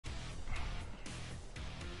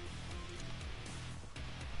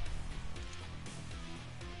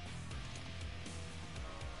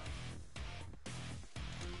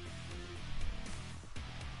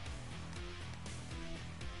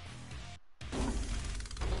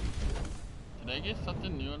I get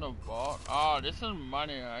something new in the vault? Oh, this is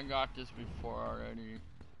money. I got this before already.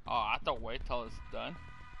 Oh, I have to wait till it's done.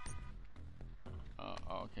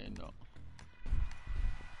 Okay, no.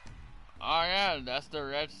 Oh yeah, that's the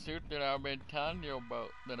red suit that I've been telling you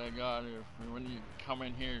about that I got when you come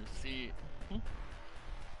in here and see it.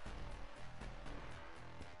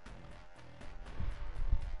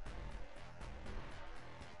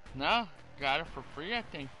 No, got it for free, I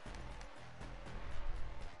think.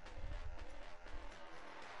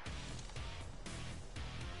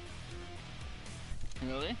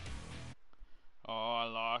 Really? Oh, I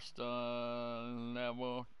lost a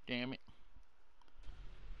level. Damn it.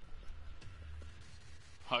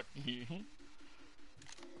 Fuck you.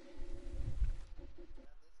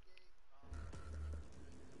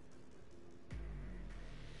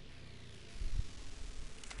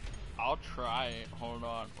 I'll try it. Hold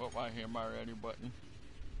on. Oh, I hear my ready button.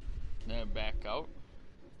 Then back out.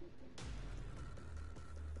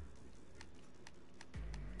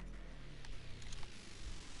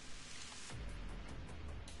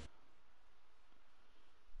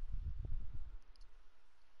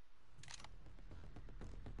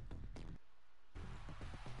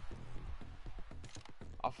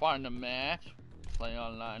 I'll find a match. Play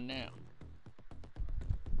online now.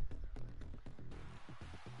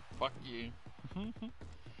 Fuck you. I'm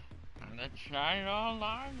gonna try it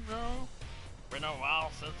online, bro. Been a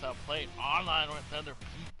while since I played online with other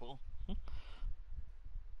people.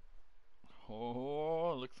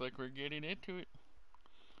 Oh, looks like we're getting into it.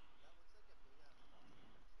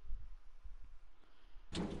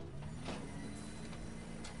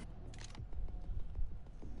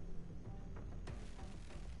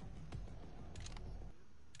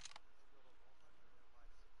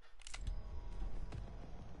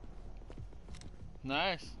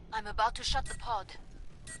 Nice. I'm about to shut the pod.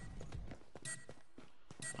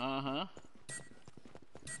 Uh-huh.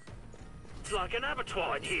 It's like an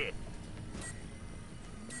abattoir in here.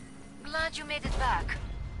 Glad you made it back.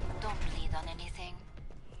 Don't bleed on anything.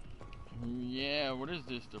 Yeah, what is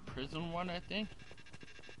this? The prison one, I think?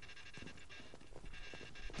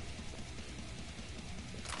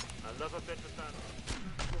 I love a bit of fun.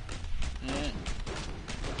 Yeah.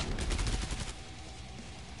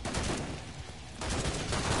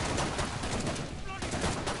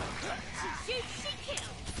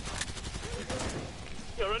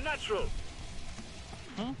 You're a natural.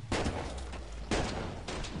 Huh?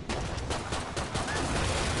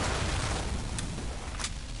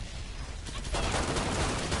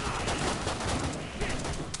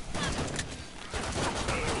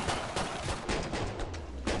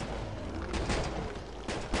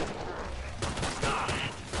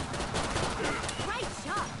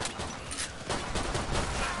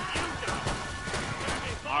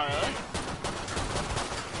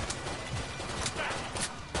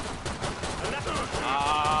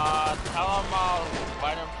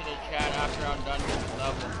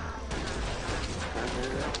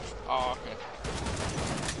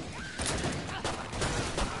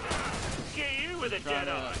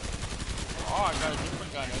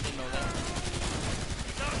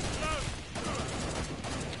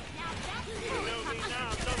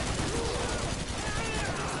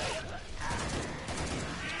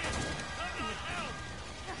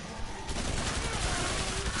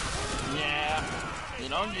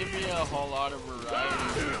 Don't give me a whole lot of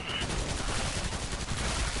variety.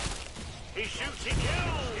 He shoots, he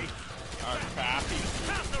kills! Crappy.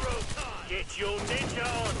 Get your ninja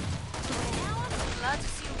on! Now I'm glad to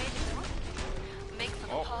see you made it through. Make for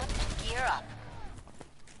the pod and gear up.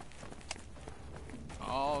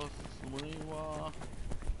 Oh, Sliwa.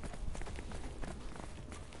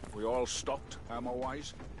 We all stocked,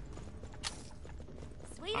 ammo-wise?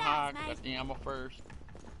 Sweet ass, mate. Got the ammo first.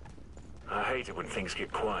 I hate it when things get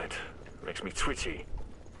quiet. Makes me twitchy.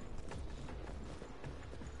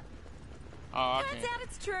 Oh, okay. Turns out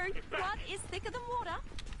it's true. Blood is thicker than water.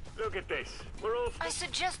 Look at this. We're all... I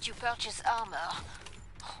suggest you purchase armor.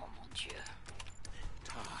 Oh, mon Dieu.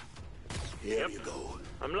 Here you go.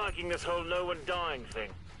 I'm liking this whole no one dying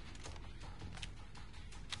thing.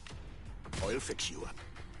 I'll fix you up.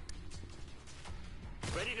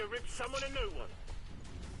 Ready to rip someone a new one.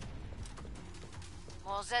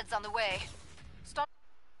 More Zeds on the way. Stop.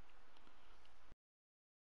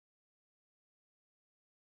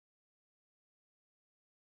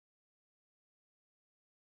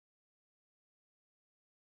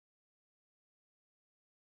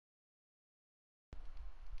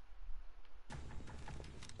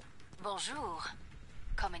 Bonjour.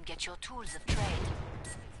 Come and get your tools of trade.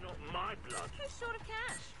 It's not my blood. Who's short of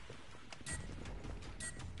cash?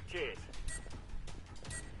 Cheers.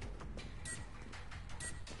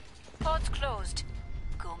 pod's closed.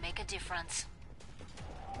 Go make a difference.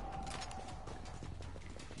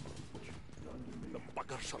 The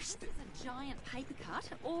buggers are still. A giant paper cut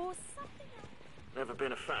or something else. Never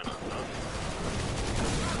been a fan of them.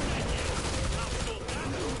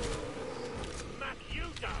 Smack you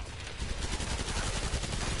down.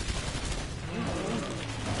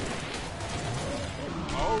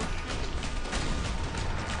 Oh shit.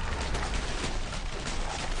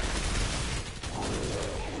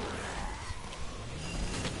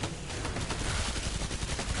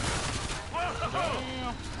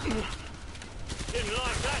 Damn. Didn't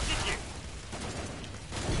like that, did you?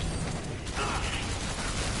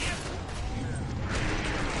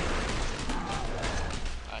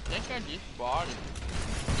 I think I just bought it.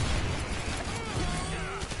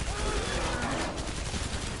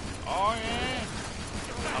 Oh yeah.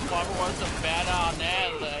 I probably wasn't bad on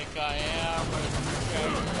that like I am.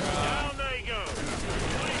 Down they go.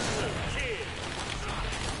 Cheers.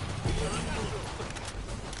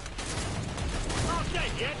 Not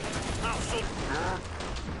dead yet. I'll sort.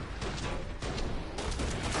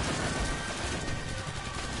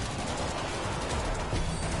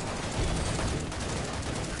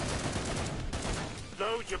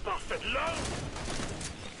 Load, you bastard,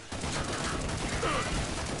 load!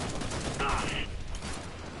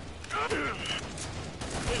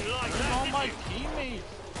 Didn't like Where's that, all did my you? teammates?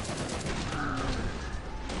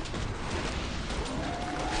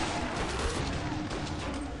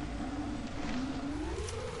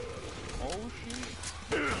 Oh shit.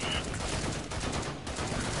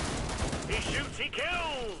 He shoots, he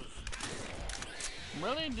kills!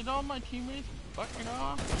 Really? Did all my teammates fuck it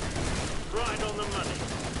off? Right on the money.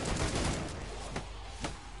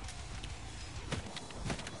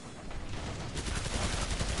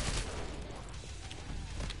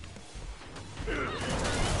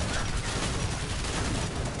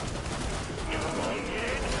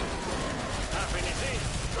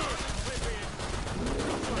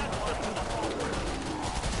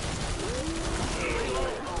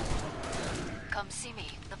 Come see me.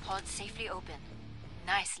 The pod's safely open.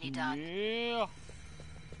 Nicely done. Yeah.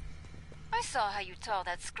 I saw how you tore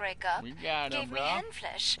that Scrake up. We got him, Gave me bro. hand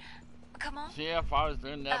flesh. Come on. See, if I was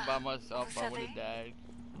doing that by myself, vous I would savez? have died.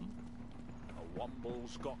 A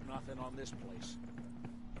Womble's got nothing on this place.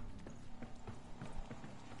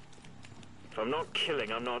 If I'm not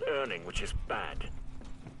killing, I'm not earning, which is bad.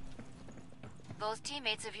 Those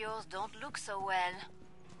teammates of yours don't look so well.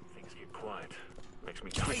 Things get quiet. Makes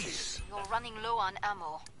me twitchy. You're running low on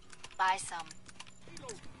ammo. Buy some.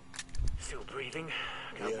 Still breathing.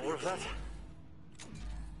 Got Here more you of go. that?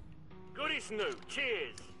 Goody Snoo,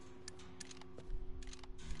 cheers!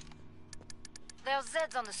 There's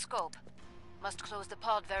Zeds on the scope. Must close the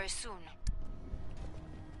pod very soon.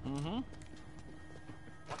 Mm-hmm.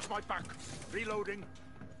 Watch my back. Reloading.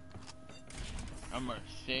 I'm gonna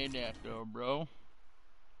say that though, bro.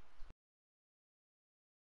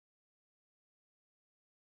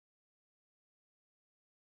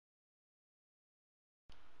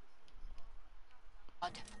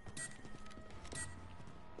 Pod.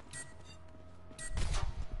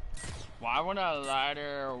 Why would I lie to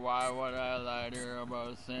her? Why would I lie to her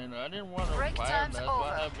about saying I didn't want to Break fight? time's That's over.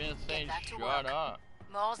 what I've been Get saying. back to Shut work. up.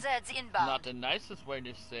 More Zeds inbound. Not the nicest way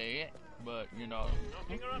to say it, but you know.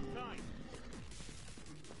 Knocking her up tight.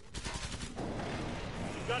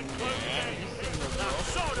 You gotta close the Yeah, gate. he's in the Now, rope.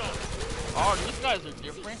 sword on! Oh, these guys are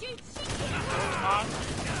different. Get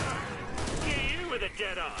you with a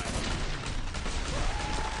dead eye!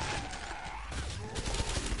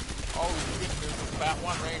 Oh shit, there's a fat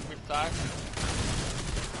one right beside me.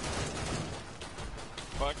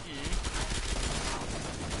 Fuck you.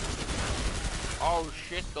 Oh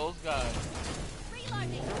shit, those guys.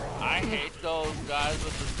 Reloading. I hate those guys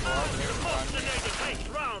with the sword. They're Monster funny. Native takes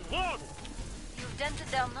round one! You've dented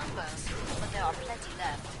their numbers, but there are plenty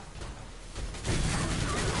left.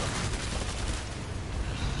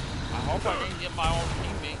 I hope I didn't get my own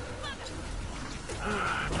teammate.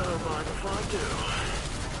 Don't mind if I do.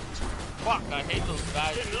 Fuck, I hate those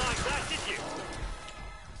guys. Didn't like that, did you?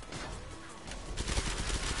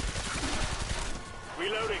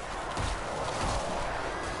 Reloading.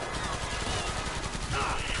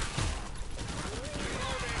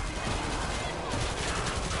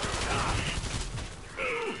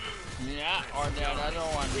 Yeah, or that other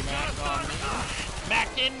one, Mac on me. Mac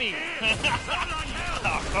in me!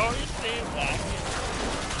 Oh, you see him, Mac in me.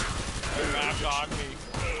 Mac on me.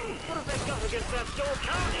 What have they got against that door?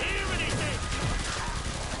 Can't hear anything!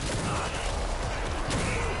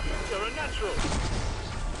 You're a natural.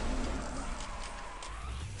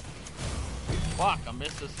 Fuck, I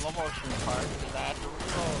missed the slow motion part because I had to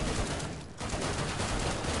reload.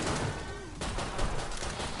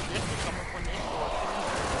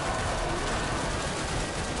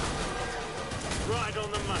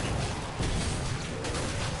 on the money.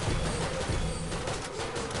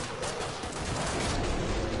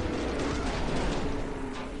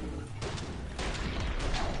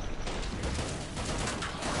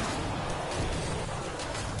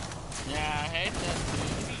 Yeah, I hate that.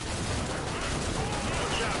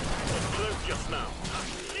 Watch out. It's close just now.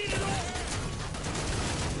 Lead it all.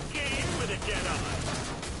 Get in with it, Jedi.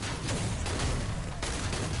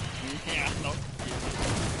 Yeah, no.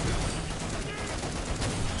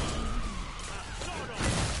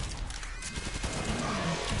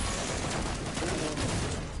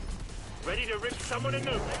 Ready to rip someone a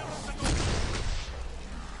new.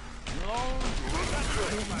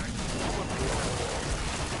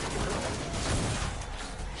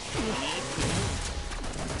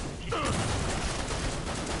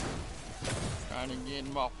 Trying to get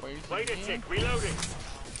him off face. Wait a tick, reloading.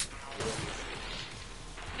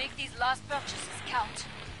 Make these last purchases count.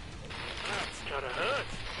 That's gotta hurt.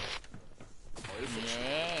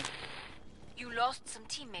 Yeah. You lost some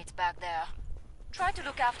teammates back there. Try to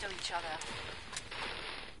look after each other.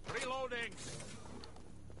 Reloading.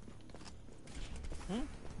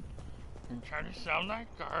 I'm trying to sound like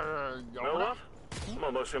our You know what? I'm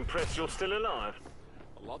almost impressed you're still alive.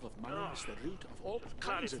 A lot of money is the root of all Glad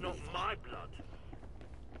kinds it's of not evil. my blood.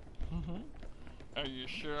 Are you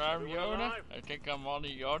sure I'm Everyone Yoda? alive? I think I'm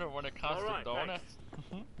only Yoda when it comes All right, to donuts.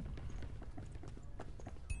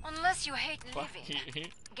 Unless you hate Fuck living, you.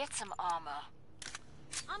 get some armor.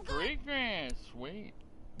 I'm good. 3 grand, sweet.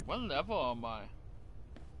 What level am I?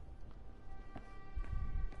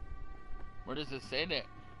 Where does it say that?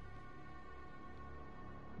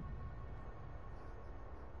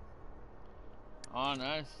 Oh,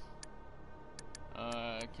 nice.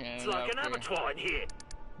 Can't It's like an upgrade. abattoir in here.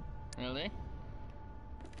 Really?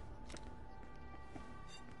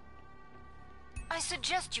 I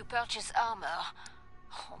suggest you purchase armor.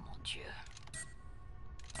 Oh mon dieu.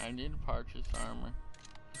 I need to purchase armor.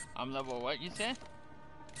 I'm level what you said?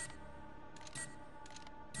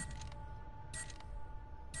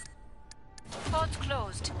 Port's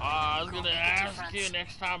closed. I was Go gonna make a ask difference. you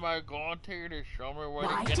next time I go on to you to show me where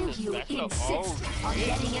Why to get do this you special. insist Oh, on shit.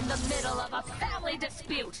 getting in the middle of a family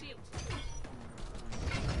dispute?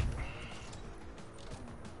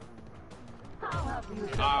 How have you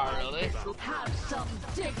Oh, really? have some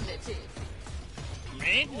dignity?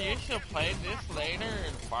 Man, you should play this later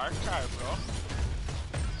in Far Cry, bro.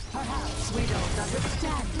 Perhaps we don't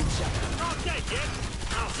understand each other. Not dead yet.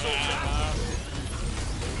 I'll sort Yeah, that.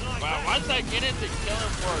 Like but that. once I get into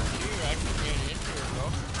Killer 4 2, I can get into it, bro.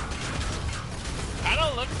 Kinda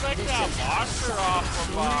looks like that monster off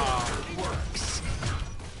of, Works.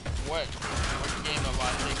 what game am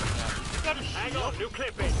I thinking of? You got a Hang shield? on, new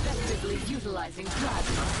clip in. Effectively utilizing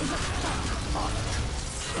plasma is a fine art.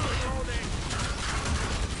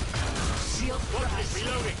 Shield Watch crash. this,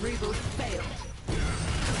 reloading. Reboot failed.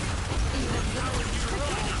 Even though it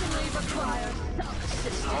occasionally requires some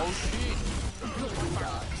assistance. Oh, shit. Good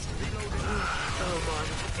dogs. Oh, man.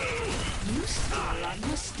 You still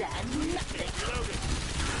understand nothing. Reloading.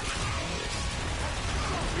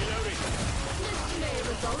 Reloading. This may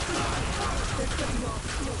result in analysis of your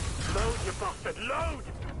skills. Load, you bastard. Load!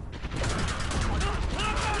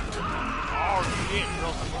 Oh, shit.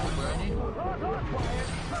 Real smooth, Bernie.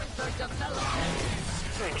 Further development.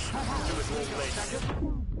 Thanks. It was all late.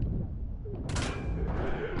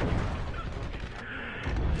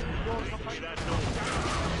 Give me that door.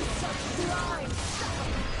 Blind.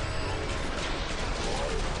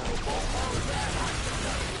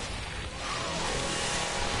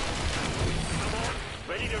 Come on.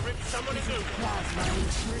 Ready to rip someone a new. Plasma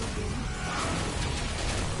intriguing.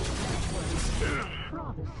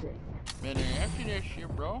 Promising. Man, are you after that shit,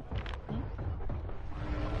 bro?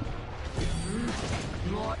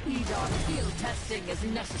 More EDON field testing is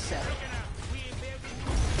necessary.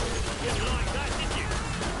 Didn't like that, did you?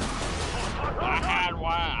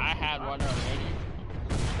 I had one already.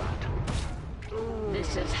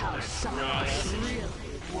 This is how science really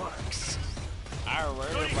works. I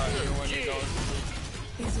worried about you when you go to sleep.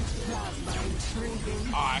 Isn't plasma intriguing?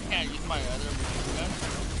 Oh, I can't use my other machine gun.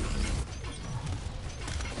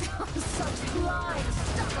 Such blind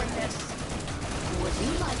stubbornness. Would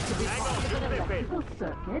you like to be Hang part on, of an flip it. electrical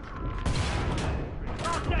circuit?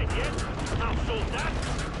 Not dead yet. I'll sort that.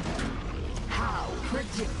 How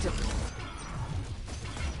predictable.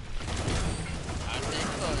 I think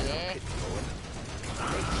so, yeah.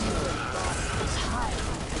 It's highly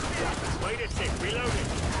Wait a tick. Reloading.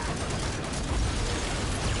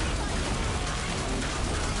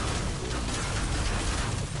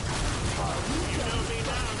 You know me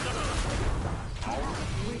now, don't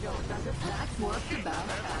you? we don't understand what's about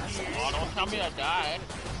tell me I died.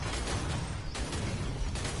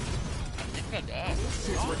 I think I died. This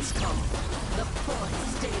is what's called the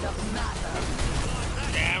fourth state of matter.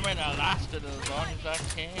 Damn it, I lasted as long as I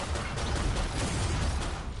can.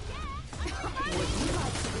 Would you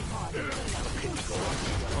like to be part of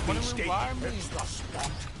Somebody revive me.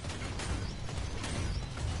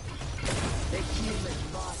 the human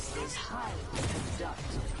body is highly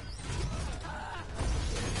conductive.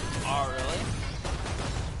 Oh, really?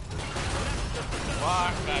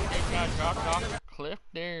 Fuck, I think I dropped off the cliff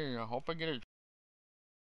there. I hope I get a...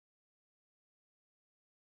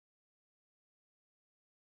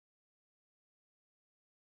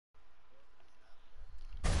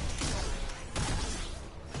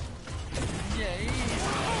 Yay!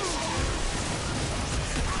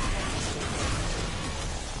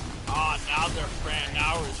 Oh, now they're friends.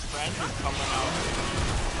 Now his friends are coming out.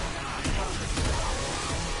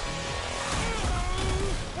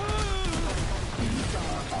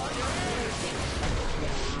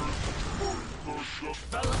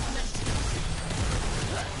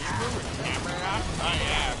 Camera out? Oh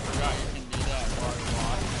yeah, I forgot you can do that while you're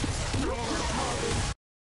watching.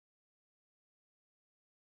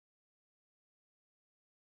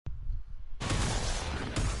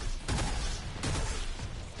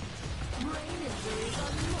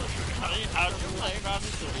 Honey, how'd you play on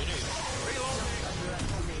this video?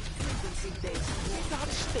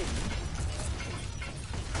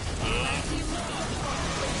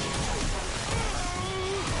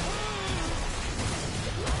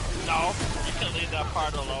 No, you can leave that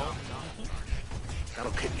part alone.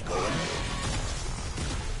 That'll keep you going.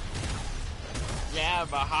 Yeah,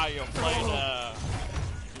 but how you play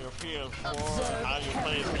your PS4, how you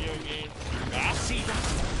play video games,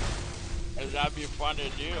 is that'd be fun to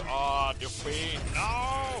do. Oh, defeat.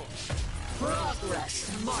 No!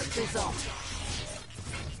 Progress marches on.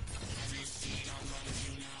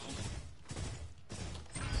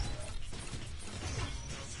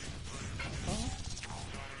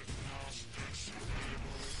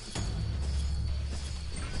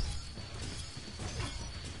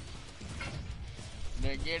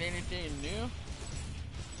 Did I get anything new?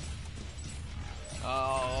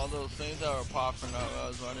 All those things that were popping up, I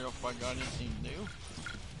was wondering if I got anything new.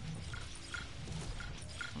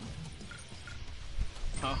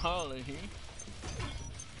 Holy he.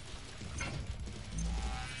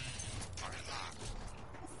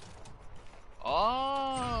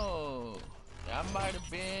 Oh, that might have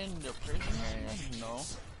been the prison area? No.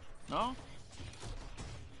 No?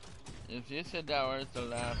 If you said that was the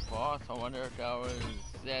last boss, I wonder if that was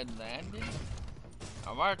Zed Landing?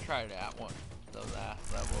 I might try that one, the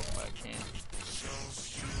last level if I can.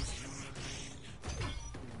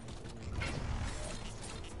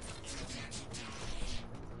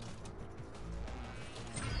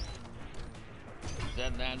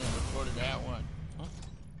 Zed Landing, let's go to that one. Huh?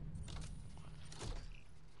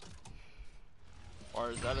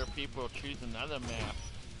 Or is other people choose another map?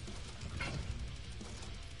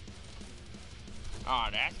 Oh,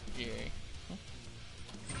 that's scary.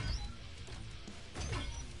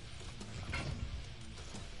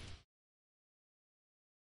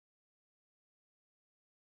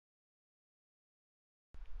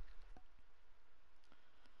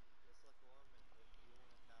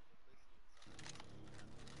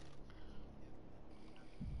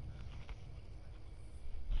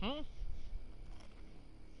 Hmm?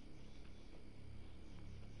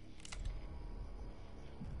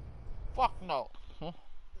 Fuck no. Huh?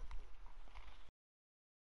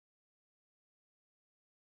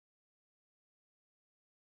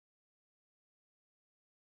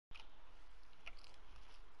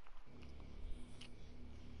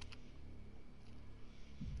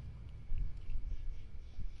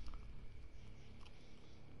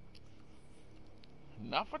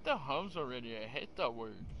 Enough with the hums already. I hate that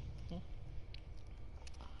word.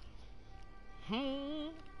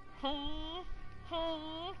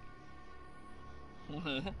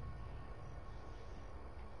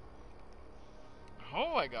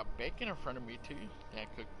 Oh, I got bacon in front of me too. I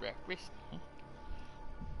cooked breakfast.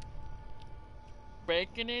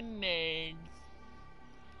 Bacon and eggs.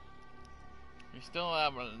 We still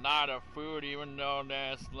have a lot of food, even though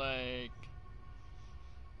that's like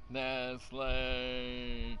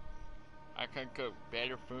I can cook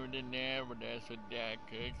better food than that, but that's what Dad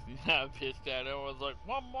cooks. He's not pissed at it. I was like,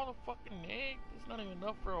 one motherfucking egg? It's not even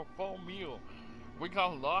enough for a full meal. We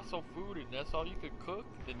got lots of food and that's all you could cook?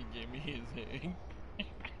 Then he gave me his egg.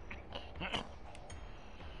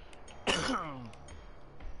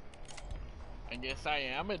 I guess I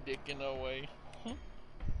am a dick in a way.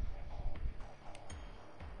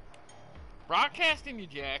 Broadcasting, you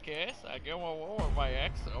jackass. I get one with my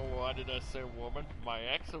ex. Oh, why did I say woman? My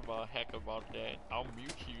ex about heck about that. I'll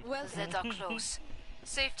mute you. Well, Zeds are close.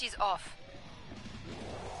 Safety's off.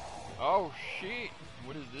 Oh shit.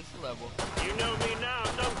 What is this level? You know me now,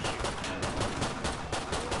 don't you?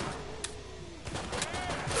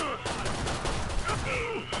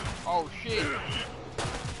 Oh shit.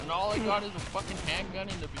 And all I got is a fucking handgun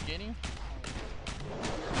in the beginning?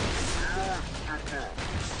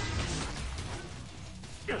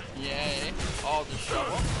 Yeah. Oh, the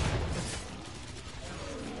shovel?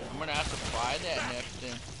 I'm gonna have to buy that next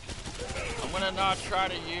thing. I'm gonna not try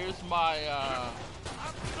to use my, oh.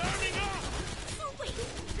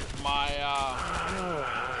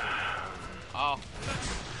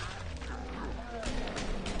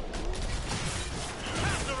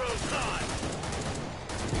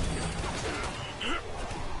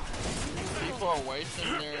 People are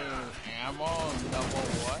wasting their ammo on level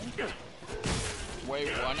 1?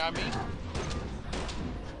 Wave 1, I mean?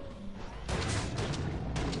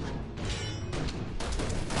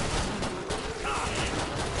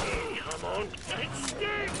 Come on, get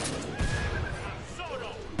stick!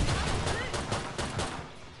 Soto!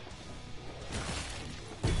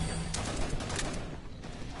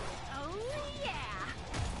 oh yeah.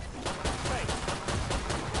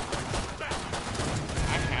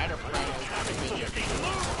 I had a friend who was video.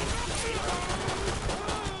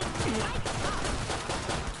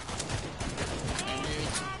 And you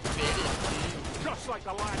bit it too. Just like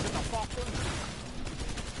the lads in the Falklands.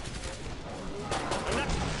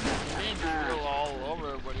 He didn't drill all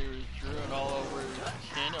over, but he was drilling all over his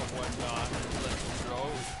chin and whatnot. It was like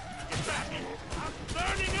gross. Get back! I'm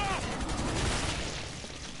burning up!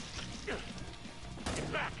 Get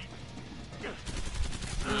back! Yeah.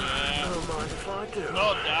 Don't mind if I do. No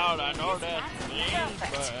doubt, I know that's mean,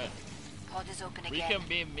 but Pod is open we again. can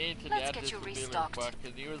be mean to Let's that get you disability restocked. fuck,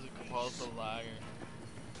 because he was a compulsive liar.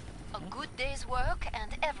 A good day's work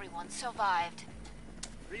and everyone survived.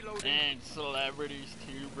 Reloading. And celebrities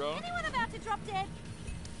too, bro. Anyone about to drop dead?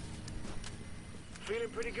 Feeling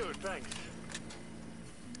pretty good, thanks.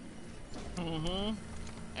 Mm-hmm.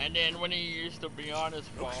 And then when he used to be on his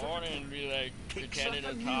phone and be like pretending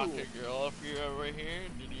to talk to a girl if you're over here,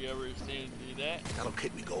 did you ever see him do that? That'll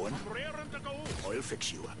keep me going. Raring to go. I'll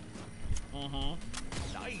fix you up.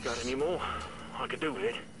 Mm-hmm. Got any more? I could do with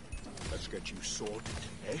it. Let's get you sorted,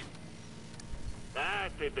 eh?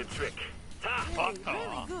 That did the trick. Ha! Fuck Really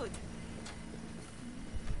off. good.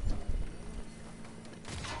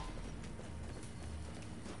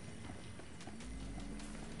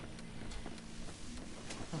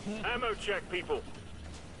 Ammo check, people.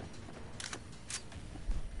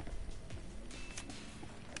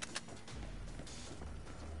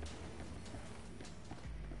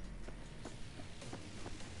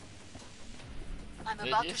 I'm Did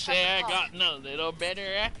about you to shut say the I pod. gotten a little better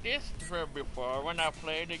at this from before when I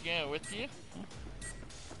played again with you?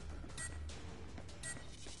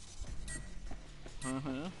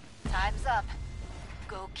 Mm-hmm. Time's up.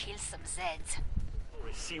 Go kill some Zeds. Oh,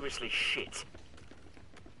 it's seriously shit.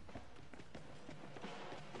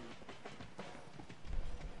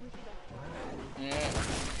 Yeah.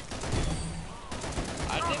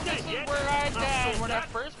 I think this is where I died when I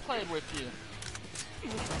first played with you.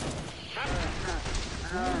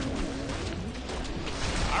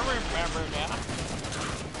 I remember now.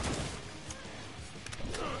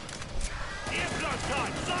 Earplug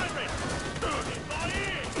time, siren! In my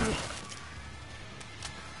ear!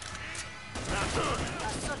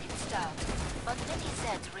 A solid start, but many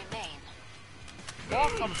Zeds remain.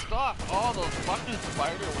 Welcome stock. All those fucking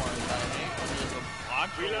spider ones I hate when there's a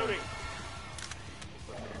bunch of them. Reloading.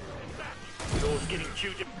 Door's getting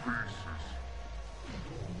chewed to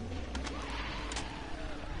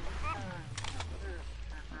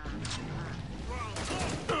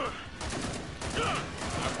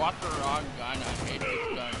I bought the wrong gun. I hate this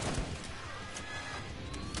gun.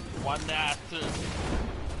 One that too.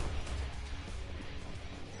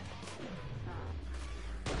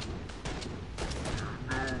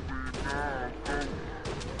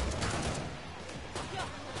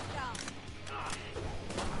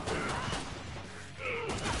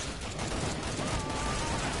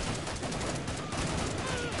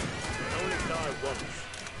 only die once.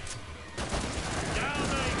 Down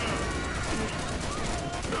they go.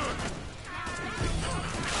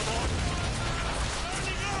 Come on.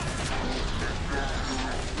 Burning up.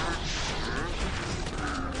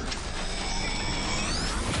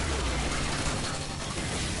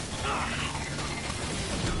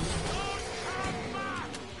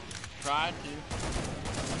 Tried to.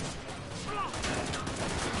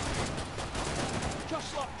 Just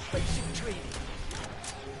like basic training.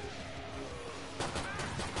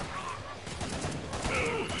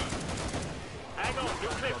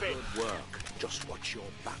 work. Just watch your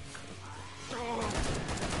back.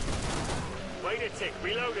 Wait a tick,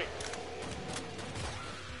 reloading.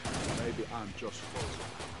 Maybe I'm just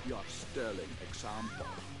following your sterling example.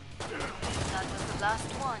 That was the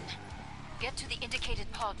last one. Get to the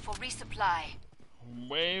indicated pod for resupply.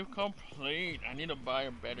 Wave complete. I need to buy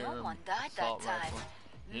a better No one died that assault time. rifle.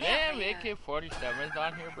 Do they have Never. AK-47s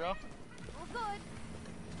on here, bro? All good.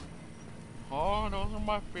 Oh, those are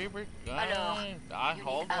my favorite guns. Hello. I You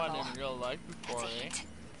hold need one ammo. in real life before, That's a eh? hit.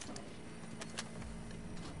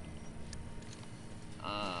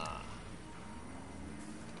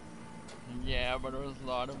 Yeah, but it was a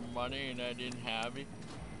lot of money and I didn't have it.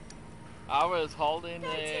 I was holding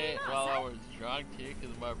it while I was drunk too,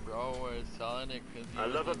 because my bro was selling it. Cause I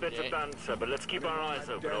love a bit of banter, but let's keep our eyes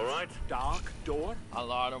open, alright? Dark door? A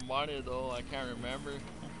lot of money though, I can't remember.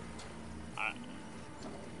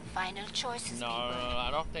 Final choices, No, people. I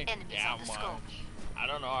don't think Enemies that on the much. scope. I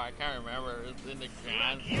don't know, I can't remember. It's in the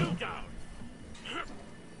grand. You down!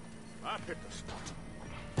 I've hit the spot.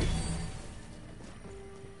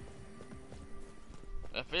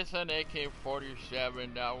 If it's an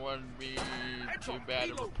AK-47, that wouldn't be too bad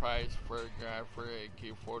of a price for a guy for an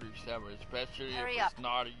AK-47, especially Hurry if up. it's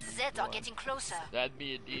not a used Zeds are one. getting closer. That'd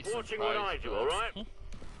be a decent Watching price. what I do, but- alright?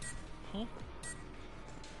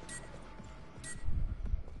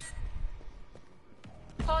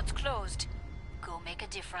 Pod's closed. Go make a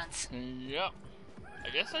difference. Yep. I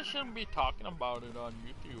guess I shouldn't be talking about it on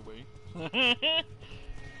YouTube, eh?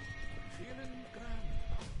 Feeling grand.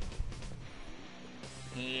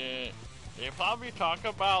 Yeah. They probably talk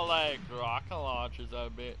about like rocket launches a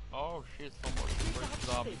bit. Oh shit, someone's first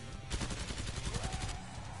zombie.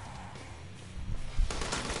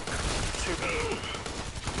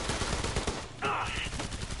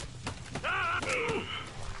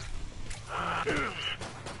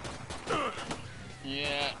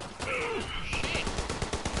 Yeah. Shit.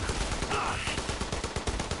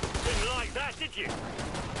 Didn't like that, did you?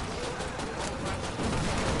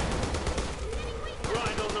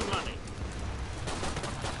 Right on the money.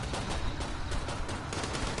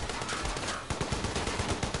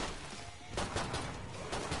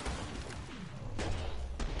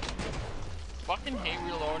 Fucking hate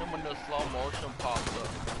reloading when the slow motion pops up.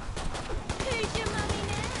 Who's your mummy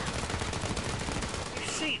now? You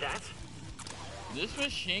see that? This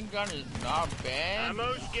machine gun is not bad.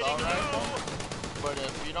 Ammo's It's getting alright, low. but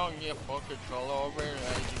if you don't get full control over it,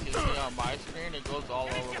 as you can see on my screen, it goes all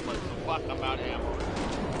over the place. So fuck, I'm out of ammo.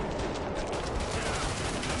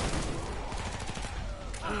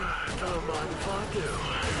 Don't mind if I do.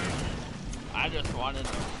 I just wanted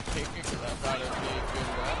to pick it because I thought it would be a good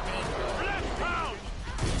weapon, but Left pound!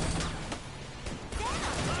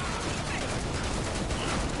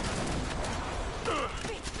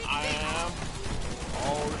 I am.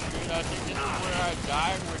 Oh shoot, I think this is where I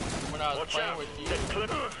died when I was Watch playing out. with you. This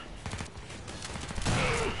clip.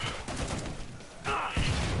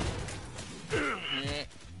 Yeah.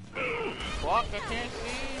 Fuck, I can't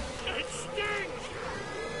see. It stings!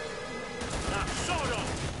 Now, sort of.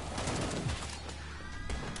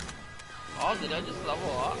 Oh, did I just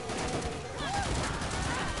level up?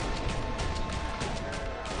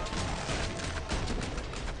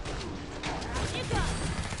 You go.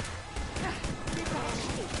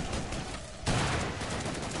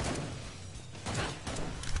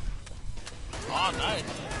 Oh, nice.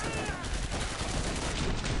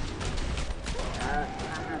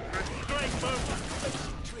 Great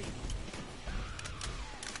movement.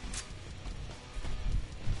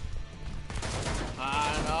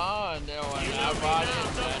 I know, and then when I bought it,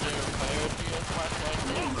 I didn't play with you as much as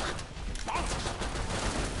I did.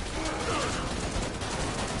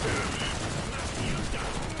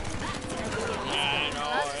 Yeah, I know,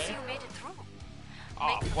 Glad to see eh? you made it through. Oh,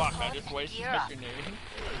 Make the fuck, I pod just and wasted gear my up. grenade.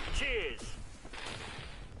 Cheers.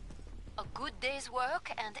 A good day's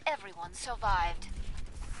work and everyone survived.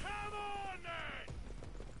 Come on, then!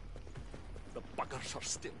 The buggers are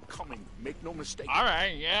still coming. Make no mistake.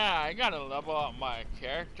 Alright, yeah, I gotta level up my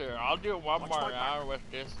character. I'll do one Watch more my back. round with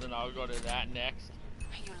this, then I'll go to that next.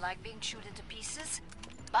 You like being chewed into pieces?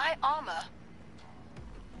 Buy armor.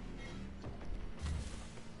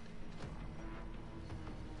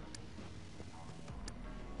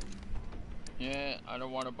 Yeah, I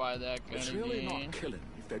don't want to buy that gun It's really again. not killing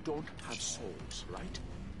if they don't have souls, right?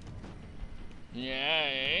 Yeah,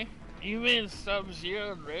 eh? Even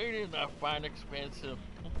Sub-Zero rated I find expensive.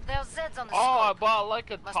 There's Zeds on the Oh, I scope. bought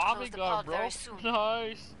like a Must Tommy close the gun, pod bro. very soon.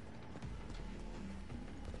 Nice.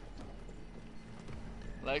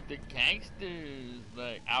 Like the gangsters,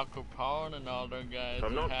 like Al Capone and all them guys. If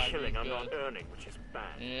I'm that not had killing, these I'm not guns. earning, which is bad.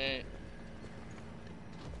 Yeah.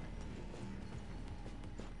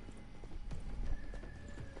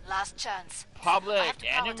 Last chance. I Public have to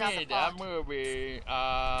power down Enemy, the that pod. movie,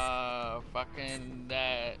 fucking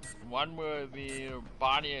that one movie,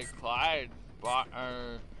 Bonnie and Clyde,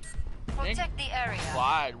 I think Protect the area.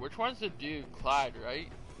 Clyde. Which one's the dude? Clyde, right?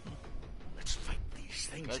 Let's fight these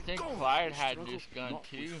things. I think Go. Clyde had Struggle this gun not with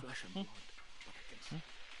too. flesh and blood, but against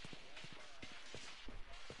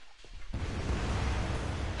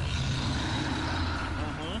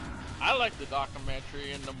I like the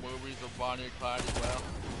documentary and the movies of Bonnie and Clyde as well.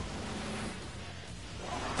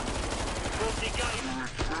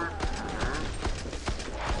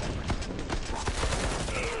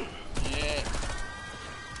 Yeah.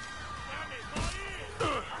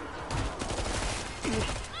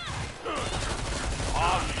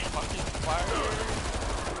 Oh, fucking fire.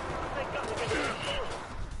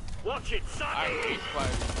 Watch it, I son! hate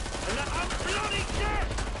spiders. And I'm bloody dead!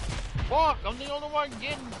 Fuck, I'm the only one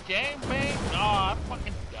getting gangbanged? No, I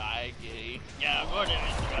fucking die, gay. Yeah, go to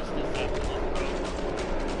Injustice after this, bro.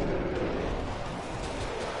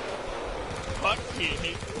 Fuck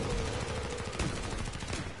you.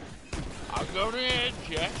 I'll go to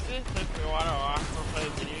Injustice if you want to also play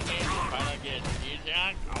video games. If I don't get DJ,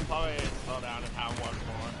 I'll probably slow down and have one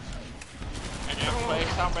more. And then play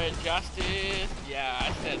some Injustice. Yeah,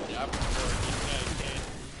 I said that before.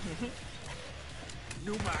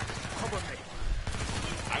 New Mac, cover me.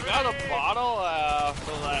 I got a bottle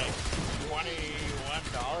for like $21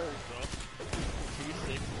 though.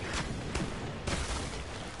 $2.60.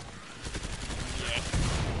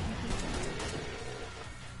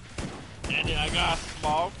 Yeah. And then I got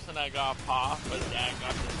smokes and I got pop, but Dad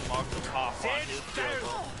got the smoke and pop on his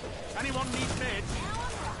table. Anyone need meds?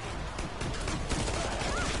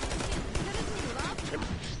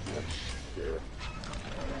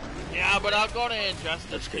 Yeah, but I'll go to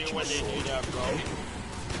Injustice too when they do that, bro.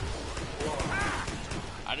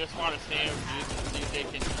 I just want to see them see if they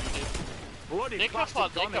can do this. Bloody They can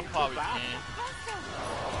plastic probably gun can.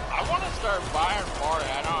 I want to start buying more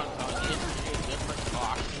add-ons on this to get different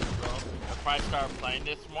costumes, bro. If I start playing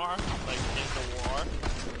this more, like Kings of War.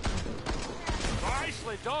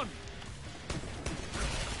 Nicely done.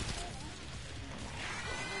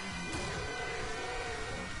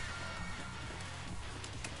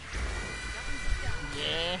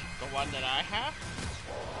 Yeah, the one that I have.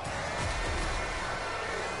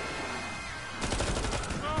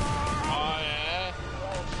 Oh yeah.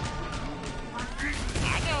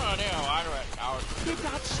 I Did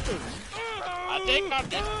that sting? I think on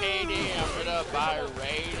this payday I'm gonna buy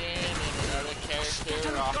Raiden and another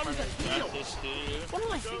character off of Injustice 2.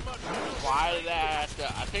 Why that?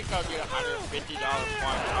 I think I'll get $150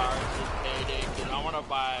 point cards this payday because I want to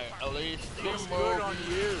buy at least 2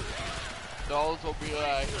 movies. Those will be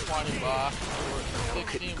like 20 bucks or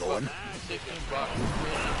 16 bucks, 16 bucks, 15 bucks, or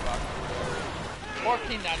whatever.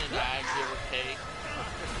 $14.99 give or take.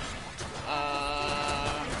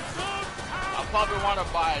 I probably want to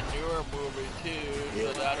buy a newer movie too,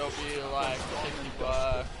 so that'll be like 60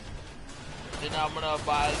 bucks. Then I'm gonna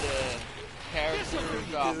buy the characters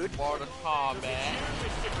of Mortal Kombat.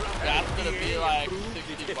 That's gonna be like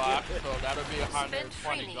 60 bucks, so that'll be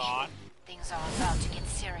 120 gone. Things are about to get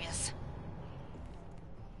serious.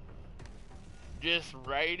 Just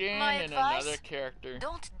Raiden My and advice? another character.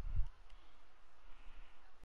 Don't